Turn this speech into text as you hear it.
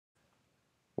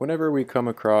Whenever we come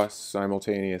across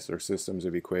simultaneous or systems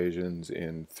of equations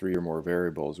in 3 or more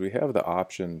variables, we have the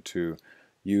option to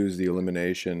use the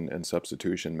elimination and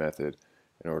substitution method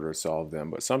in order to solve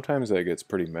them, but sometimes that gets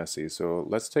pretty messy. So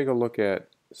let's take a look at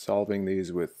solving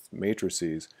these with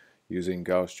matrices using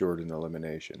Gauss-Jordan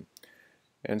elimination.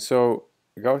 And so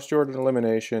Gauss-Jordan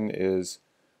elimination is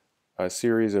a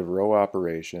series of row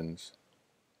operations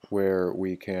where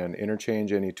we can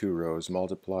interchange any two rows,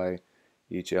 multiply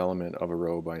each element of a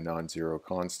row by non-zero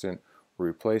constant, or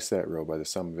replace that row by the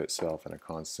sum of itself and a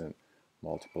constant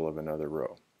multiple of another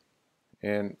row.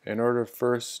 And in order to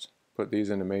first put these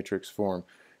into matrix form,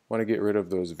 we want to get rid of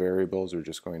those variables. We're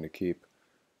just going to keep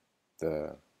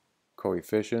the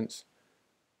coefficients.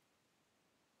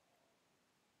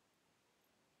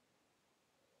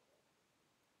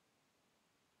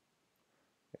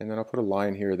 And then I'll put a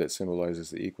line here that symbolizes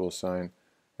the equal sign,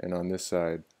 and on this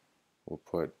side we'll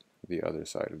put the other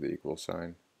side of the equal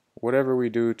sign. Whatever we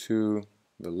do to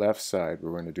the left side,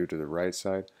 we're going to do to the right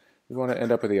side. We want to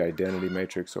end up with the identity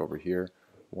matrix over here,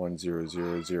 1, 0,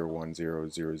 0, 0, 1, 0,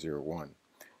 0, 0, 1.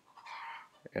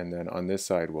 And then on this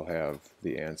side we'll have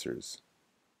the answers.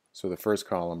 So the first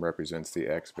column represents the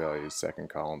x values, second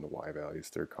column the y values,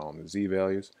 third column the z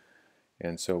values.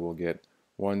 And so we'll get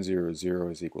 1, 0,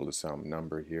 0 is equal to some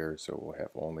number here, so we'll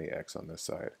have only x on this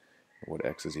side, and what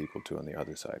x is equal to on the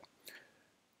other side.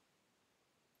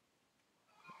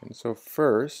 And so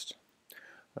first,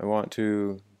 I want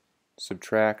to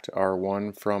subtract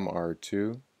R1 from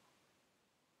R2,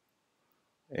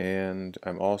 and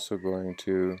I'm also going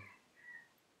to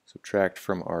subtract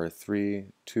from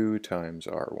R3 2 times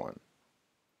R1.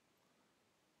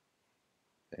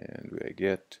 And we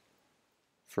get,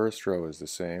 first row is the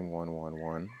same, 1, 1,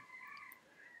 1.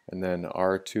 And then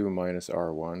R2 minus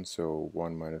R1, so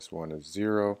 1 minus 1 is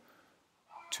 0,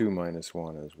 2 minus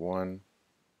 1 is 1.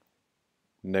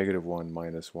 Negative 1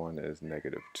 minus 1 is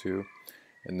negative 2.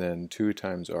 And then 2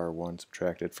 times R1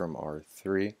 subtracted from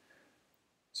R3.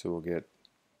 So we'll get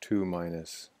 2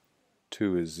 minus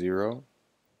 2 is 0.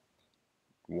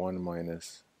 1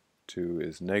 minus 2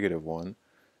 is negative 1.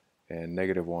 And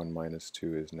negative 1 minus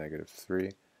 2 is negative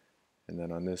 3. And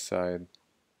then on this side,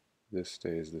 this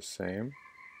stays the same.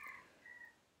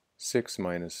 6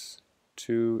 minus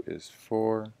 2 is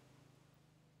 4.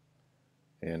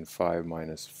 And 5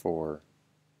 minus 4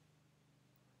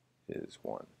 is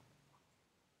 1.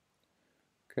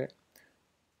 Okay,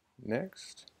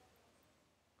 next.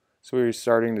 So we're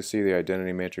starting to see the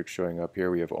identity matrix showing up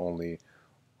here. We have only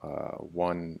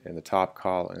one in the top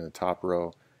column, in the top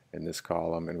row in this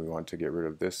column, and we want to get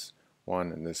rid of this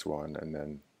one, and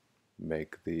then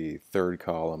make the third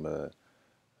column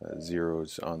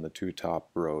zeros on the two top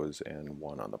rows and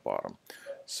 1 on the bottom.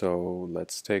 So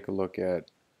let's take a look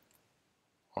at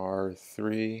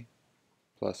R3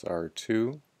 plus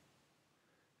R2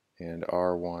 and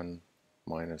R1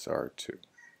 minus R2.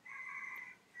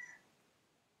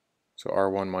 So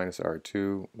R1 minus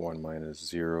R2, 1 minus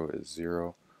 0 is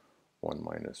 0, 1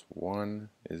 minus 1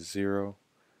 is 0,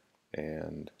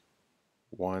 and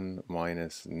 1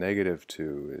 minus negative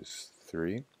 2 is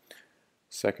 3.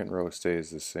 Second row stays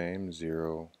the same,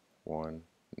 0, 1,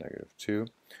 negative 2.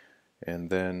 And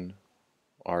then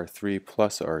R3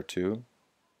 plus R2,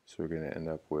 so we're going to end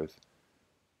up with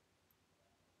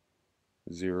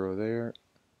 0 there,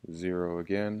 0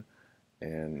 again,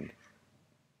 and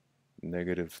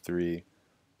negative 3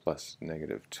 plus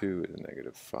negative 2 is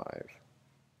negative 5.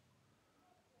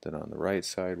 Then on the right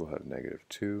side we'll have negative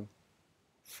 2,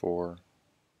 4,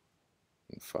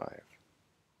 and 5.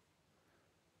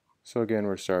 So again,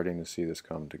 we're starting to see this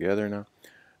come together now.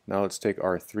 Now let's take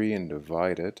R3 and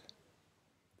divide it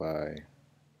by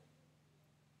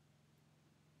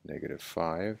negative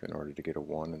 5 in order to get a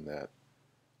 1 in that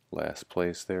last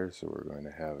place there. So we're going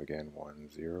to have again 1,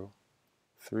 0,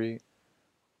 3,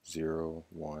 0,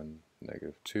 1,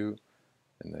 negative 2,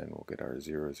 and then we'll get our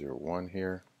 0, 0, 1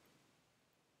 here.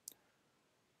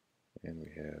 And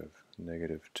we have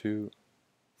negative 2,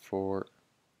 4,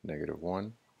 negative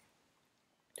 1.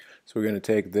 So we're going to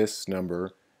take this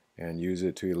number and use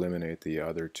it to eliminate the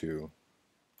other two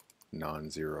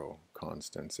non-zero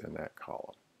constants in that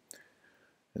column.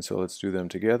 And so let's do them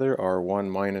together. R1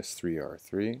 minus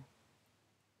 3R3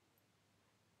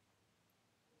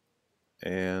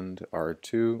 and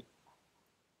R2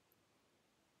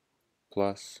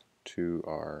 plus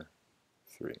 2R3.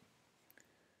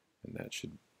 And that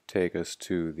should take us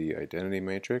to the identity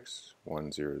matrix,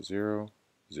 1, 0, 0,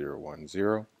 0, 1,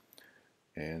 0,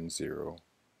 and 0,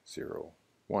 0,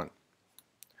 1.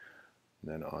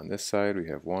 And then on this side we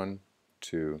have 1,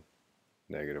 2,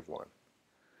 negative 1.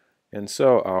 And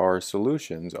so our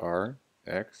solutions are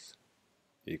x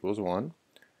equals 1,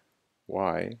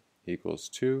 y equals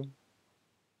 2,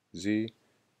 z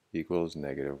equals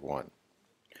negative 1.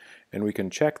 And we can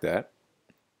check that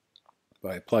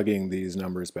by plugging these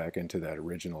numbers back into that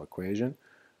original equation.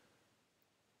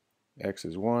 X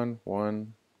is 1,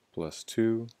 1 plus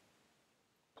 2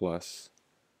 plus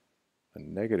a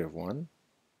negative 1.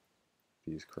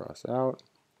 These cross out,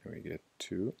 and we get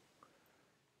 2.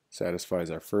 Satisfies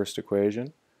our first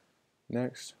equation.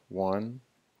 Next, 1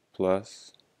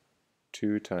 plus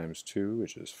 2 times 2,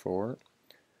 which is 4,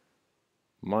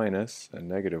 minus a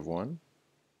negative 1.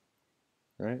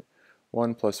 Right?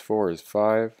 1 plus 4 is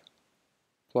 5,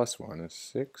 plus 1 is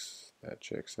 6. That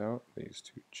checks out. These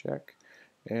two check.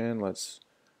 And let's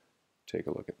take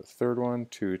a look at the third one.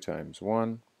 2 times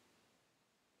 1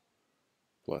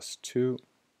 plus 2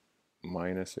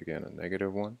 minus, again, a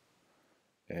negative 1.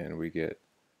 And we get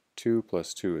 2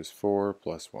 plus 2 is 4,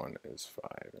 plus 1 is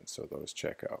 5. And so those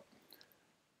check out.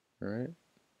 All right?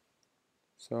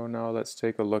 So now let's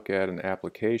take a look at an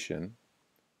application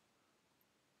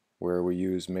where we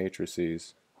use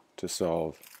matrices to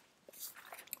solve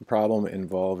a problem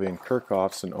involving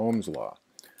Kirchhoff's and Ohm's law.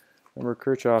 Remember,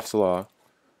 Kirchhoff's law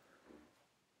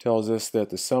tells us that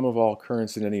the sum of all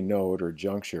currents in any node or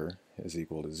juncture is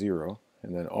equal to 0,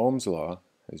 and then Ohm's law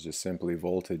is just simply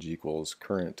voltage equals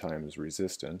current times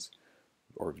resistance,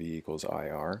 or V equals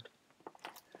IR.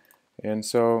 And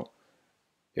so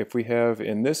if we have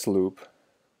in this loop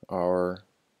our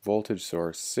voltage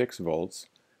source 6 volts,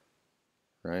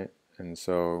 right? And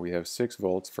so we have 6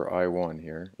 volts for I1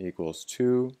 here equals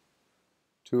 2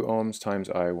 ohms times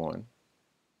I1,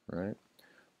 right?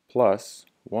 Plus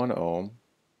 1 ohm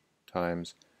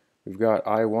times, we've got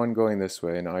I1 going this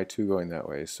way and I2 going that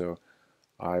way, so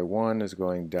I1 is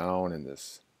going down in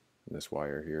this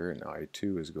wire here, and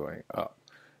I2 is going up.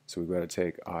 So we've got to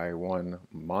take I1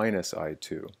 minus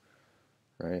I2,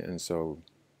 right? And so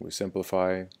we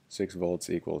simplify, 6 volts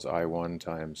equals I1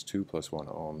 times 2 plus 1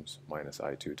 ohms minus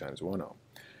I2 times 1 ohm.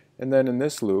 And then in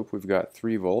this loop, we've got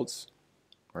 3 volts.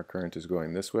 Our current is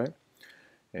going this way.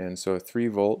 And so 3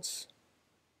 volts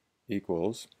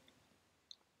equals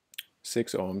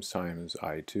 6 ohms times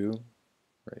I2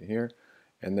 right here.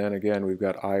 And then again, we've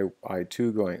got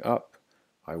I2 going up,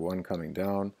 I1 coming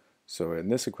down. So in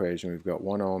this equation, we've got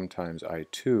 1 ohm times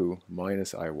I2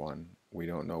 minus I1. We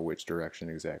don't know which direction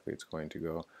exactly it's going to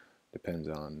go. Depends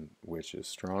on which is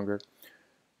stronger.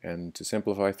 And to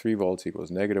simplify, 3 volts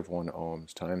equals negative 1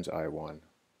 ohms times I1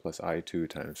 plus I2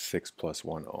 times 6 plus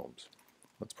 1 ohms.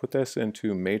 Let's put this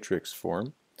into matrix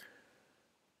form.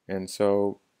 And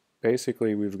so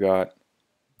basically we've got,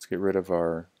 let's get rid of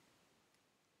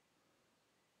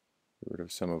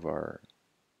some of our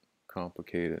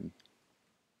complicated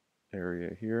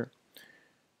area here.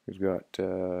 We've got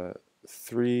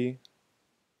 3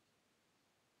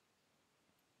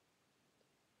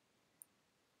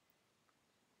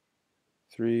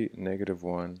 negative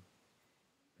 1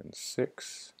 and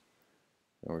 6.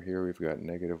 Over here we've got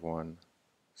negative 1,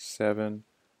 7,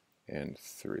 and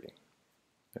 3.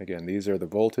 Again, these are the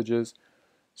voltages.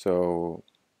 So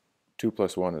 2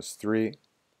 plus 1 is 3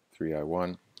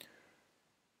 I1,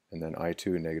 and then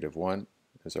I2 negative 1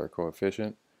 is our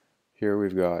coefficient. Here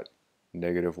we've got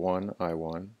negative 1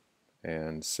 I1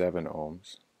 and 7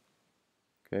 ohms.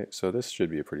 Okay, so this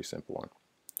should be a pretty simple one.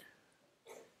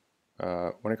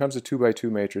 When it comes to 2 by 2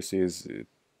 matrices,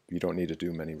 you don't need to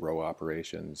do many row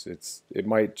operations. It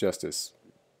might just as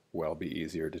well be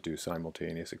easier to do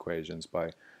simultaneous equations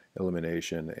by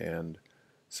elimination and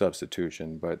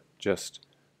substitution, but just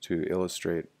to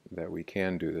illustrate that we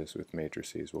can do this with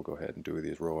matrices, we'll go ahead and do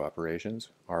these row operations.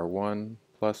 R1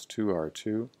 plus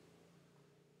 2R2.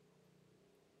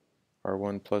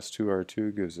 R1 plus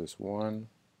 2R2 gives us 1,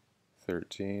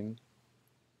 13,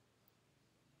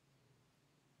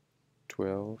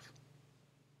 12,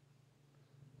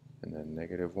 and then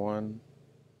negative 1,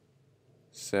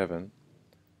 7,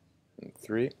 and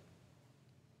 3.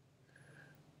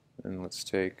 And let's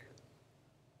take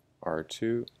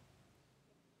R2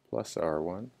 plus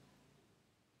R1.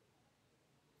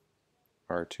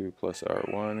 R2 plus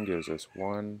R1 gives us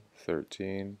 1,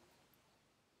 13,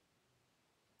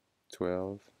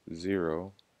 12,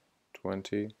 0,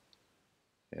 20,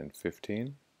 and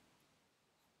 15.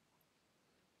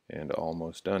 And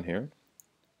almost done here.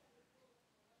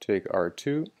 Take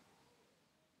R2,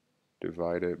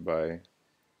 divide it by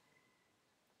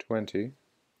 20,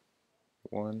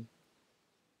 1,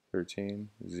 13,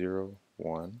 0,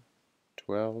 1,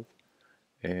 12,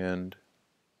 and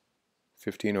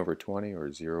 15 over 20, or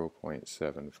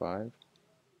 0.75.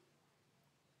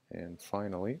 And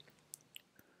finally,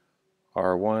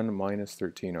 R1 minus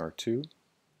 13R2.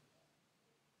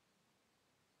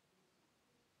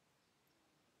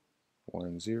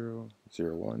 1, 0,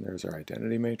 0, 1. There's our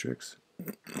identity matrix.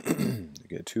 You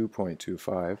get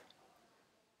 2.25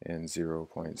 and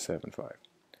 0.75.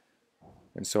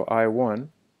 And so I1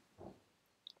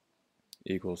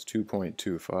 equals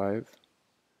 2.25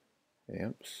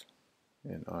 amps,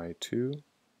 and I2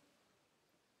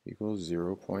 equals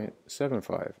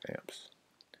 0.75 amps.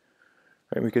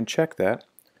 Right, we can check that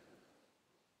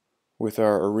with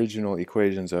our original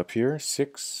equations up here.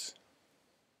 6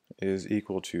 is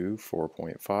equal to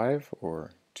 4.5,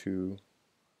 or 2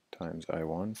 times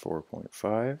I1,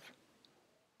 4.5,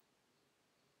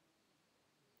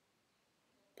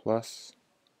 plus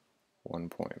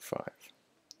 1.5.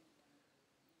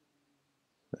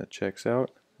 That checks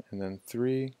out. And then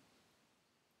 3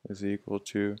 is equal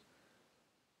to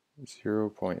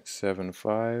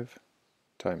 0.75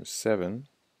 times 7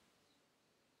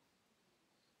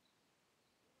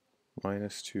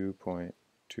 minus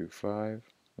 2.25,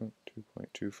 and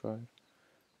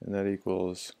that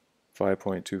equals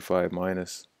 5.25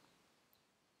 minus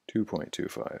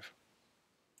 2.25,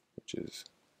 which is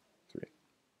 3.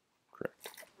 Correct.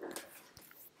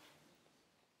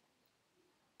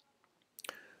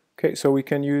 Okay, so we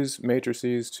can use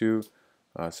matrices to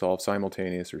solve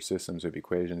simultaneous or systems of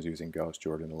equations using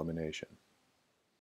Gauss-Jordan elimination.